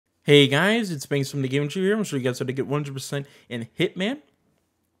Hey guys, it's Banks from the Game Tree here. I'm going to show you guys how to get 100% in Hitman.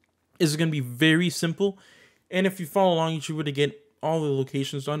 This is going to be very simple, and if you follow along, you should be able to get all the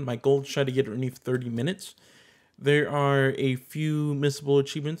locations done. My goal is to try to get it underneath 30 minutes. There are a few missable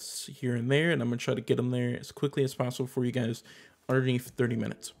achievements here and there, and I'm going to try to get them there as quickly as possible for you guys underneath 30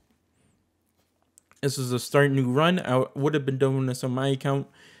 minutes. This is a start new run. I would have been doing this on my account,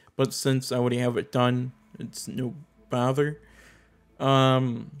 but since I already have it done, it's no bother.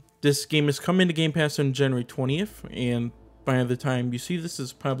 This game is coming to Game Pass on January 20th, and by the time you see this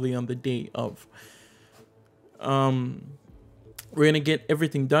is probably on the day of. We're gonna get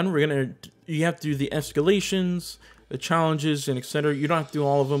everything done. You have to do the escalations, the challenges, and etc. You don't have to do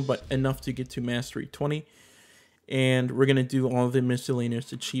all of them, but enough to get to Mastery 20. And we're gonna do all of the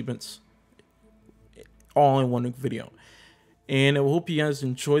miscellaneous achievements all in one video. And I hope you guys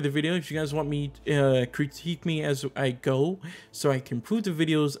enjoy the video. If you guys want me to critique me as I go, so I can improve the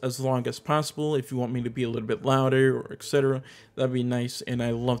videos as long as possible. If you want me to be a little bit louder or etc., that'd be nice. And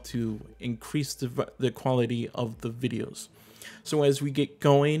I love to increase the quality of the videos. So as we get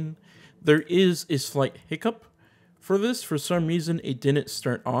going, there is a slight hiccup for this. For some reason, it didn't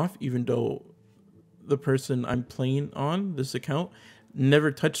start off, even though the person I'm playing on this account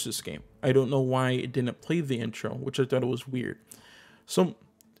never touched this game. I don't know why it didn't play the intro, which I thought it was weird. So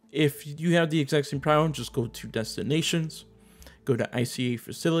if you have the exact same problem, just go to Destinations, go to ICA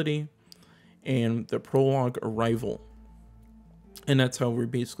Facility, and the prologue Arrival. And that's how we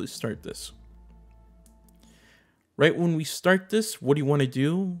basically start this. Right when we start this, what do you want to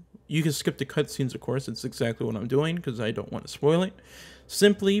do? You can skip the cutscenes, of course. It's exactly what I'm doing because I don't want to spoil it.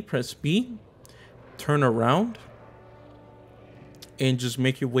 Simply press B, turn around, and just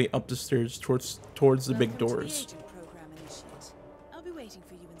make your way up the stairs towards the big doors. I'll be waiting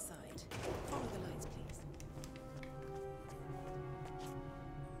for you inside. Follow the lights, please.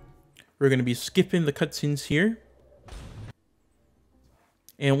 We're going to be skipping the cutscenes here.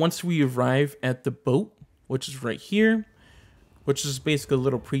 And once we arrive at the boat, which is right here, which is basically a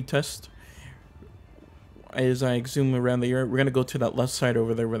little pre-test, as I zoom around the area, we're going to go to that left side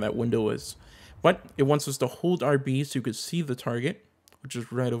over there where that window is. But it wants us to hold RB so you can see the target, which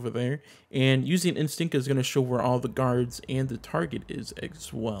is right over there. And using Instinct is going to show where all the guards and the target is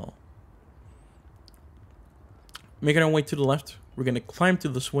as well. Making our way to the left, we're going to climb to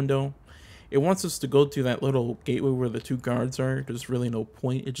this window. It wants us to go to that little gateway where the two guards are. There's really no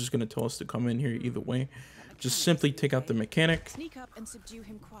point. It's just going to tell us to come in here either way. Just simply take out the mechanic. Sneak up and subdue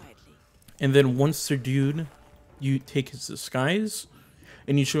him quietly. And then once subdued, you take his disguise.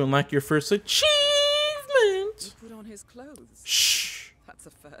 And you should unlock your first achievement. Put on his clothes. Shh. That's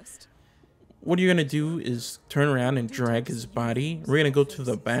a first. What you're going to do is turn around and drag his body. We're going to go to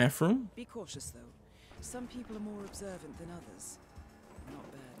the bathroom. Be cautious, though. Some people are more observant than others.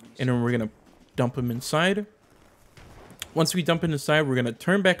 Not bad. And then we're going to dump him inside. Once we dump him inside, we're going to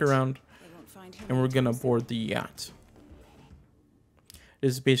turn back around. And we're going to board the yacht.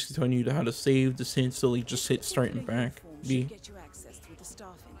 This is basically telling you how to save. The same slowly just hit start and back. B. Get you access through the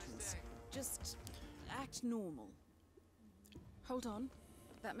staff entrance. Just act normal. Hold on.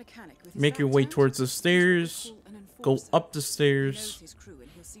 That mechanic with his Make your way back towards the turned, stairs. Go up the stairs.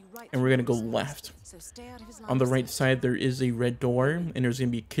 And we're going to go left. So stay out of his line On the of right sight. side, there is a red door. And there's going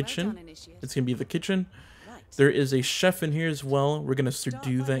to be a Well kitchen. done, Initiate. It's going to be the kitchen. Right. There is a chef in here as well. We're going to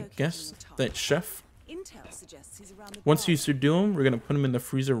subdue that guest, that chef. Intel suggests he's around the Once bar. you subdue him, we're going to put him in the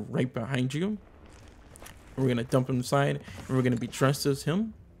freezer right behind you. We're going to dump him inside. And we're going to be dressed as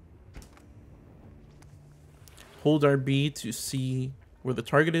him. Hold RB to see where the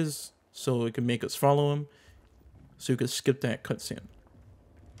target is, so it can make us follow him. So you can skip that cutscene.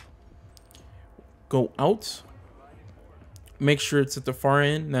 Go out. Make sure it's at the far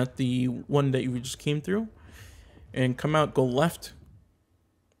end, not the one that you just came through. And come out, go left.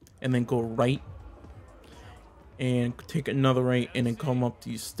 And then go right. And take another right and then come up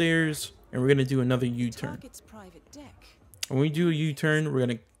these stairs. And we're going to do another U-turn. Target's private deck. When we do a U-turn, we're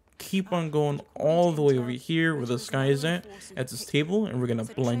going to keep on going all the way over here where this guy is at this table. And we're going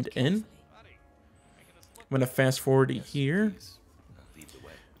to blend in. I'm going to fast forward to here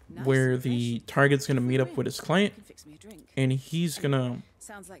where the target's going to meet up with his client. And he's going to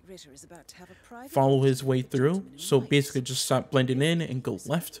follow his way through. So basically just stop blending in and go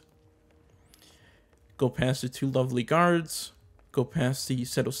left. Go past the two lovely guards. Go past the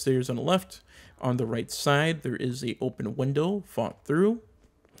set of stairs on the left. On the right side, there is an open window. Fought through.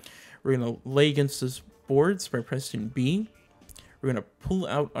 We're going to lay against this boards by pressing B. We're going to pull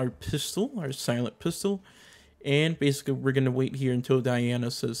out our pistol, our silent pistol. And basically, we're going to wait here until Diana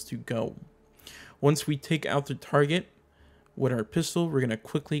says to go. Once we take out the target, With our pistol, we're gonna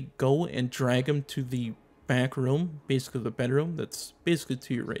quickly go and drag him to the back room, basically the bedroom that's basically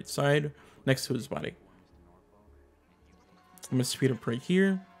to your right side, next to his body. I'm gonna speed up right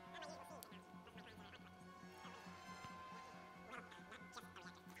here.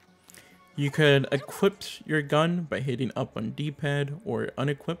 You could equip your gun by hitting up on D-pad or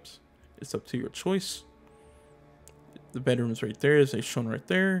unequipped. It's up to your choice. The bedroom is right there, as I shown right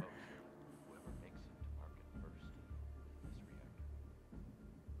there.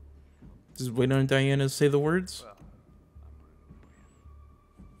 Just wait on Diana to say the words.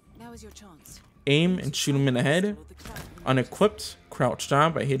 Now is your chance. Aim and shoot him in the head. Unequipped, crouch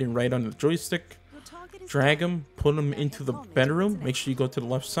down by hitting right on the joystick. Drag him, put him into the bedroom. Make sure you go to the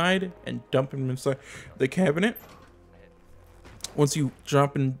left side and dump him inside the cabinet. Once you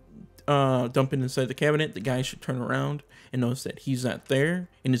dump him inside the cabinet, the guy should turn around and notice that he's not there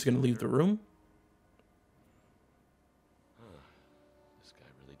and he's going to leave the room. This guy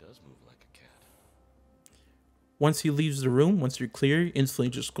really does move like a cat. Once he leaves the room, once you're clear, instantly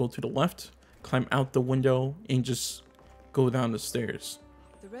just go to the left, climb out the window, and just go down the stairs.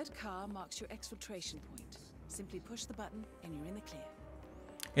 The red car marks your exfiltration point. Simply push the button and you're in the clear.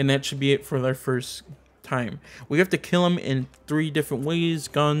 And that should be it for their first time. We have to kill him in 3 different ways: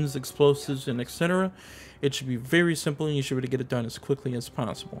 guns, explosives, and etc. It should be very simple and you should be able to get it done as quickly as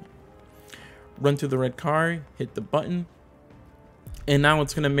possible. Run to the red car, hit the button, and now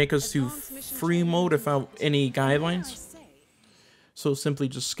it's going to make us do free mode without any guidelines. So simply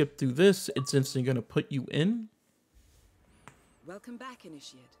just skip through this. It's instantly going to put you in. Welcome back,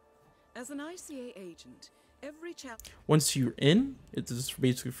 Initiate. As an ICA agent, every chapter. Once you're in, it's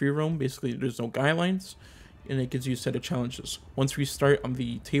basically free roam. Basically, there's no guidelines, and it gives you a set of challenges. Once we start on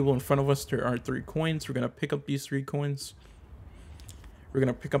the table in front of us, there are 3 coins. We're gonna pick up these 3 coins. We're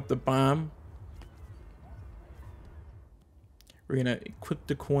gonna pick up the bomb. We're gonna equip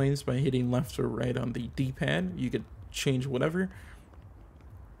the coins by hitting left or right on the D-pad. You could change whatever.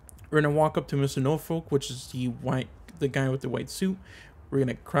 We're gonna walk up to Mr. Norfolk, which is the guy with the white suit. We're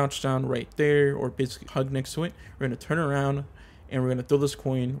gonna crouch down right there, or basically hug next to it. We're gonna turn around and we're gonna throw this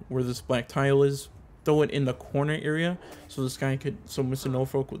coin where this black tile is. Throw it in the corner area so Mr.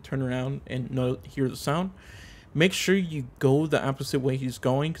 Norfolk would turn around and hear the sound. Make sure you go the opposite way he's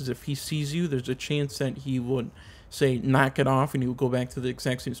going, because if he sees you, there's a chance that he would say knock it off and he will go back to the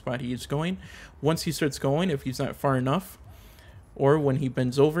exact same spot he is going. Once he starts going, if he's not far enough, or when he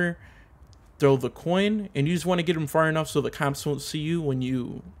bends over, throw the coin, and you just want to get him far enough so the cops won't see you when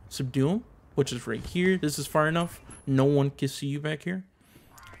you subdue him, which is right here. This is far enough. No one can see you back here.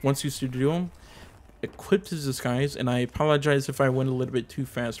 Once you subdue him, equip his disguise, and I apologize if I went a little bit too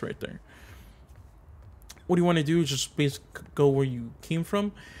fast right there. What you want to do is just basically go where you came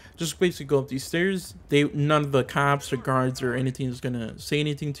from. Just basically go up these stairs. None of the cops or guards or anything is going to say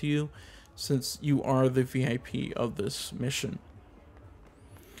anything to you, since you are the VIP of this mission.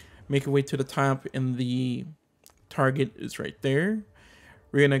 Make your way to the top, and the target is right there.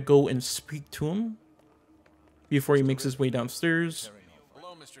 We're going to go and speak to him before he makes his way downstairs.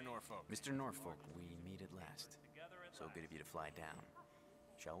 Hello, Mr. Norfolk. Mr. Norfolk, we meet at last. So good of you to fly down.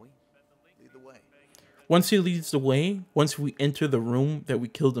 Shall we? Lead the way. Once he leads the way, once we enter the room that we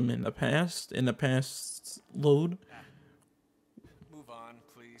killed him in the past load, Move on,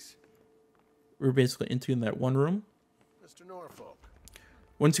 please. we're basically entering that one room. Mr. Norfolk.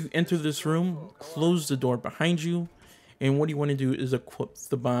 Once you enter this room, close the door behind you, and what you want to do is equip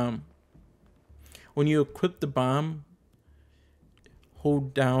the bomb. When you equip the bomb,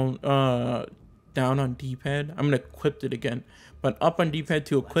 hold down on D-pad. I'm gonna equip it again, but up on D-pad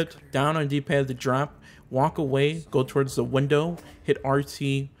to equip, down on D-pad to drop. Walk away, go towards the window, hit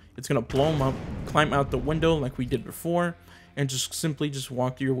RT. It's gonna blow him up. Climb out the window like we did before, and just simply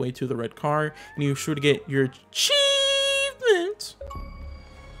walk your way to the red car, and you're sure to get your achievement.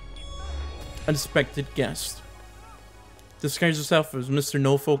 Unexpected guest. Disguise yourself as Mr.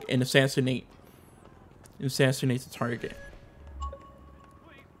 Norfolk and assassinate the target.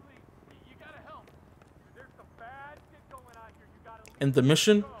 And the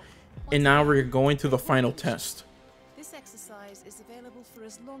mission, and now we're going to the final test. This exercise is available for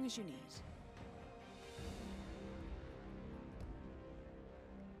as long as you need.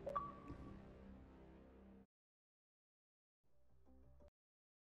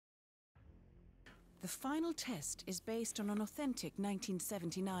 The final test is based on an authentic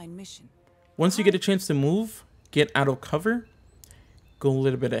 1979 mission. Once you get a chance to move, get out of cover, go a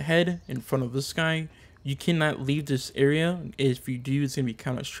little bit ahead in front of this guy. You cannot leave this area. If you do, it's going to be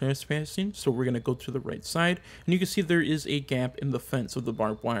counted as trespassing. So we're going to go to the right side, and you can see there is a gap in the fence of the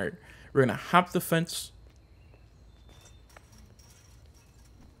barbed wire. We're going to hop the fence,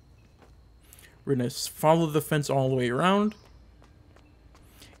 We're going to follow the fence all the way around.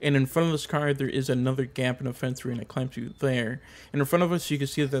 And in front of this car, there is another gap in the fence. We're going to climb through there. And in front of us, you can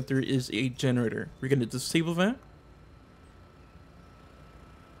see that there is a generator. We're going to disable that.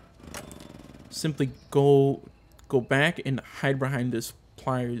 Simply go back and hide behind this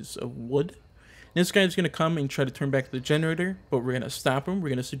pliers of wood. And this guy's going to come and try to turn back the generator, but we're going to stop him. We're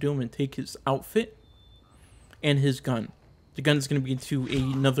going to subdue him and take his outfit and his gun. The gun is going to be to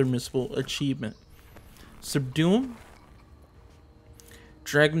another missable achievement. Subdue him.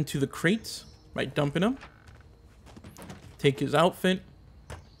 Drag him to the crates by dumping him. Take his outfit.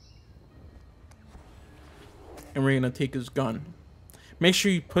 And we're going to take his gun. Make sure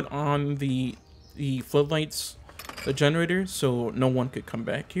you put on the floodlights, the generator, so no one could come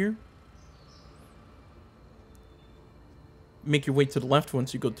back here. Make your way to the left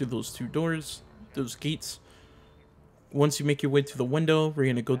once you go through those two doors, those gates. Once you make your way to the window, we're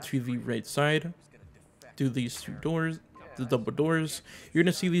going to go to the right side. Do these two doors, the double doors. You're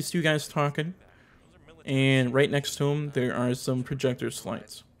going to see these two guys talking. And right next to them, there are some projector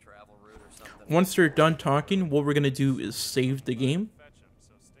slides. Once they're done talking, what we're going to do is save the game.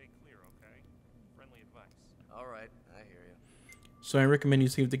 So I recommend you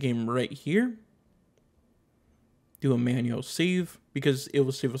save the game right here. Do a manual save because it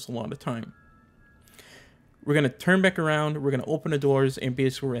will save us a lot of time. We're going to turn back around. We're going to open the doors and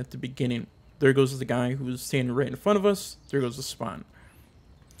basically we're at the beginning. There goes the guy who's standing right in front of us. There goes the spawn.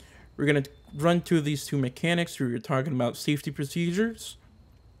 We're going to run to these two mechanics who were talking about safety procedures.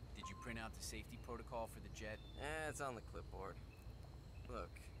 Did you print out the safety protocol for the jet? It's on the clipboard. Look,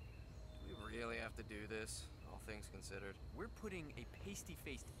 do we really have to do this, all things considered? We're putting a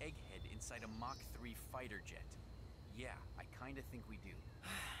pasty-faced egghead inside a Mach 3 fighter jet. Yeah, I kinda think we do.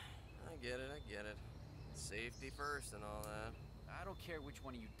 I get it. Safety first and all that. I don't care which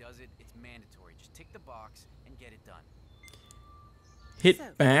one of you does it, it's mandatory. Just tick the box and get it done.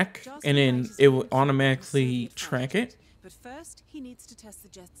 Hit back and then it will automatically track it. But first, he needs to test the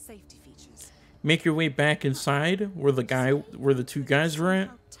jet's safety features. Make your way back inside where the two guys were at.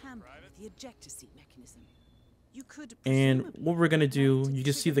 The ejector seat mechanism. You could And what we're going to do, you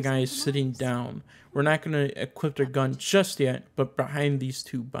can see the guy is sitting down. We're not going to equip their gun just yet, but behind these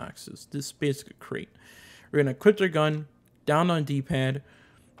two boxes, this basic crate. We're going to equip their gun, down on D-pad,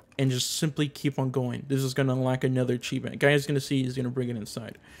 and just simply keep on going. This is going to unlock another achievement. Guy's going to see, he's going to bring it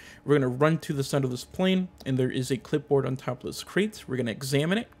inside. We're going to run to the side of this plane, and there is a clipboard on top of this crate. We're going to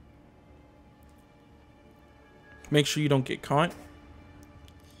examine it. Make sure you don't get caught.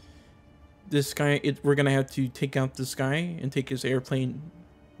 This guy, we're going to have to take out this guy and take his airplane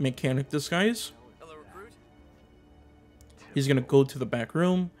mechanic disguise. Hello, recruit. He's going to go to the back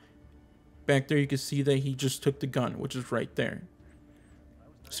room. Back there, you can see that he just took the gun, which is right there.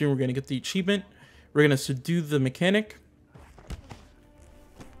 So we're going to get the achievement. We're going to subdue the mechanic.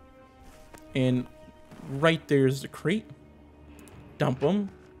 And right there is the crate. Dump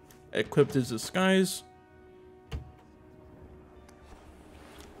him. Equipped his disguise.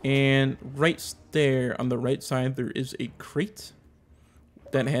 And right there on the right side, there is a crate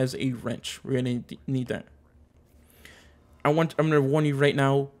that has a wrench. We're going to need that. I'm going to warn you right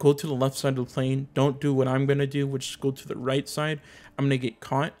now, go to the left side of the plane. Don't do what I'm going to do, which is go to the right side. I'm going to get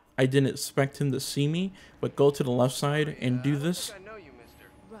caught. I didn't expect him to see me, but go to the left side and do this.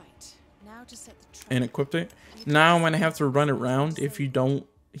 Right. Now to set the trap. And equip it. Now I'm going to have to run around. If you don't,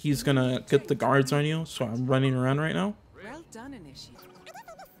 he's going to get the guards on you. So I'm running around right now. Well done, Initiate.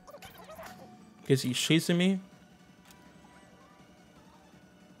 Because he's chasing me.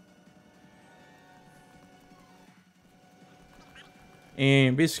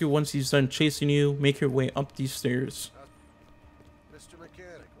 And basically, once he's done chasing you, make your way up these stairs. Mr.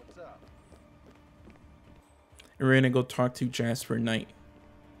 Mechanic, what's up? And we're going to go talk to Jasper Knight.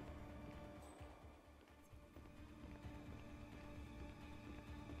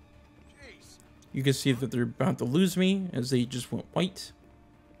 Jeez. You can see that they're about to lose me as they just went white.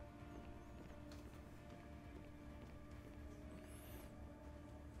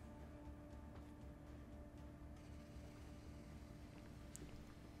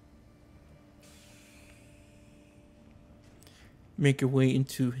 Make your way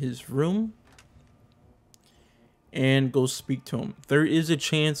into his room and go speak to him. There is a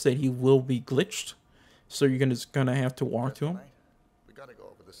chance that he will be glitched, so you're gonna have to walk to him. We gotta go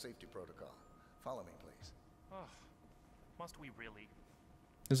over the safety protocol. Follow me, please. Oh, must we really?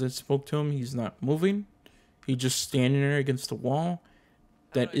 As I spoke to him, he's not moving. He's just standing there against the wall.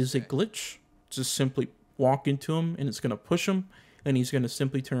 That is a glitch. Just simply walk into him and it's gonna push him, and he's gonna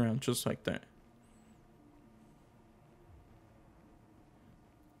simply turn around just like that.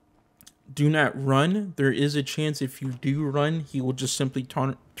 do not run. There is a chance if you do run, he will just simply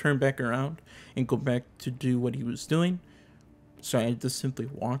turn back around and go back to do what he was doing. So I just simply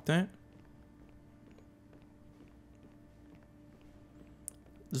walk that.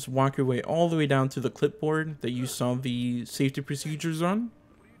 Just walk your way all the way down to the clipboard that you saw the safety procedures on.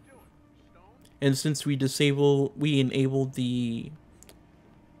 And since we enabled the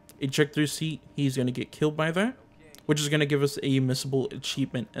ejector seat, he's going to get killed by that, which is going to give us a missable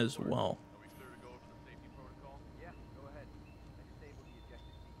achievement as well.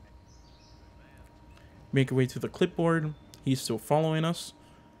 Make your way to the clipboard. He's still following us.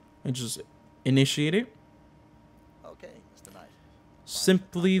 And just initiate it. Okay, Mr. Knight.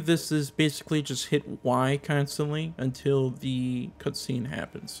 Simply, this is basically just hit Y constantly until the cutscene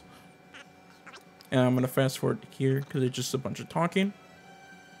happens. And I'm going to fast forward here because it's just a bunch of talking.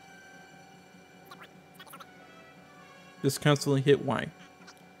 Just constantly hit Y.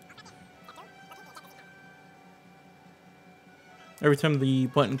 Every time the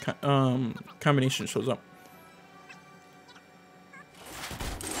button combination shows up.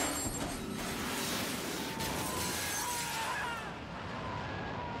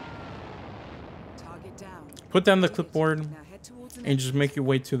 Target down. Put down the clipboard Now head towards an and just make your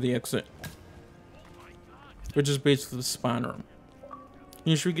way to the exit, which is basically the spawn room.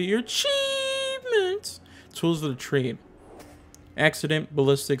 You should get your achievements. Tools of the trade: accident,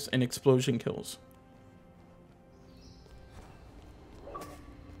 ballistics, and explosion kills.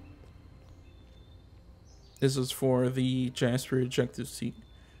 This is for the Jasper ejective seat.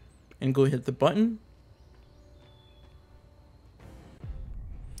 And go hit the button.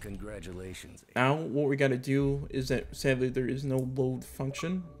 Congratulations. Now, what we gotta do is that sadly there is no load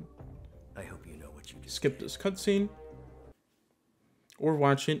function. I hope you know what you just Skip this cutscene. Or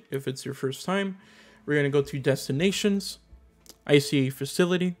watch it if it's your first time. We're gonna go to Destinations, ICA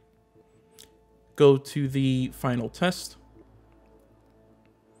Facility. Go to the final test.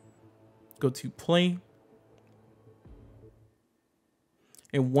 Go to Play.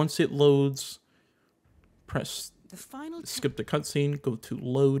 And once it loads, press The final skip the cutscene, go to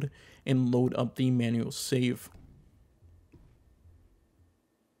load, and load up the manual save.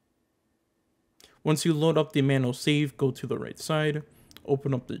 Once you load up the manual save, go to the right side,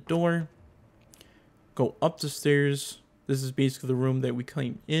 open up the door, go up the stairs. This is basically the room that we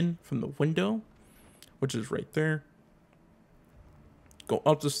came in from the window, which is right there. Go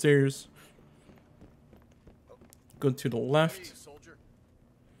up the stairs, go to the left,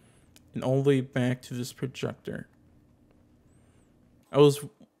 and all the way back to this projector. I was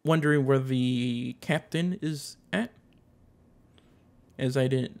wondering where the captain is at, as I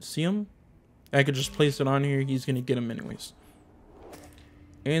didn't see him. I could just place it on here. He's going to get him anyways.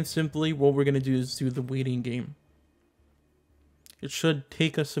 And simply what we're going to do is do the waiting game. It should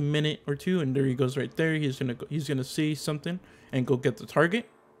take us a minute or two, and there he goes right there. He's going to say something and go get the target.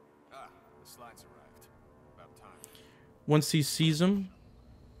 The slides arrived. About time. Once he sees him,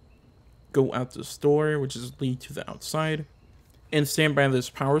 go out this door, which is lead to the outside, and stand by this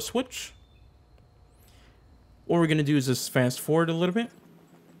power switch. What we're going to do is just fast forward a little bit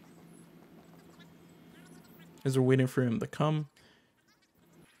as we're waiting for him to come.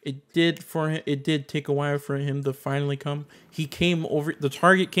 It did take a while for him to finally come. He came over, the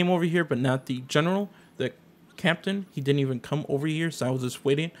target came over here, but not the general, the captain. He didn't even come over here, so I was just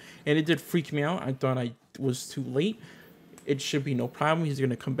waiting, and it did freak me out. I thought I was too late. It should be no problem. He's going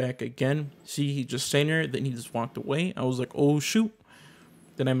to come back again. See, he just stayed there. Then he just walked away. I was like, oh, shoot.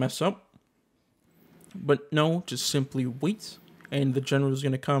 Did I mess up? But no, just simply wait. And the general is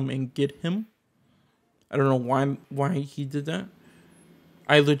going to come and get him. I don't know why he did that.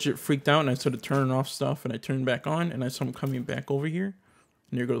 I legit freaked out and I started turning off stuff. And I turned back on and I saw him coming back over here.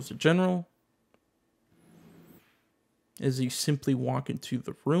 And there goes the general. As he simply walk into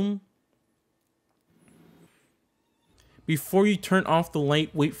the room. Before you turn off the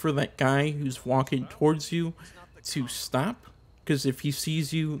light, wait for that guy who's walking towards you to stop. Because if he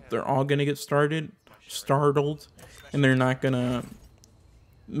sees you, they're all going to get startled. And they're not going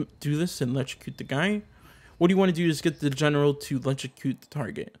to do this and electrocute the guy. What you want to do is get the general to electrocute the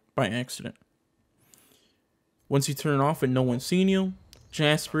target by accident. Once you turn it off and no one's seeing you,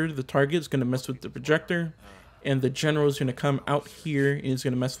 Jasper, the target, is going to mess with the projector. And the general is going to come out here and he's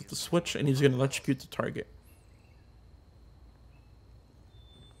going to mess with the switch. And he's going to electrocute the target.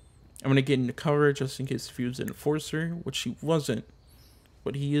 I'm going to get into cover just in case if he was an enforcer, which he wasn't.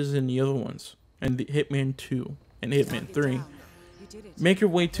 But he is in the other ones. And the Hitman 2 and Hitman 3. Make your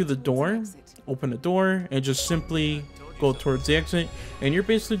way to the door, open the door, and just simply go towards the exit. And you're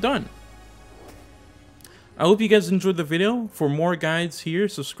basically done. I hope you guys enjoyed the video. For more guides here,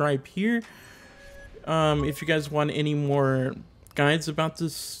 subscribe here. If you guys want any more guides about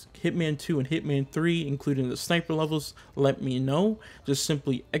this Hitman 2 and Hitman 3, including the sniper levels, let me know. Just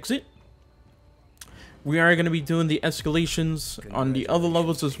simply exit. We are going to be doing the escalations on the other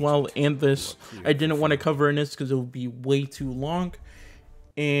levels as well, and this. I didn't want to cover in this because it would be way too long,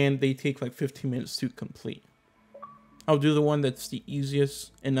 and they take like 15 minutes to complete. I'll do the one that's the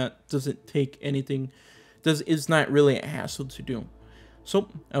easiest and that doesn't take anything, is not really a hassle to do. So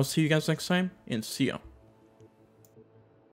I'll see you guys next time, and see ya.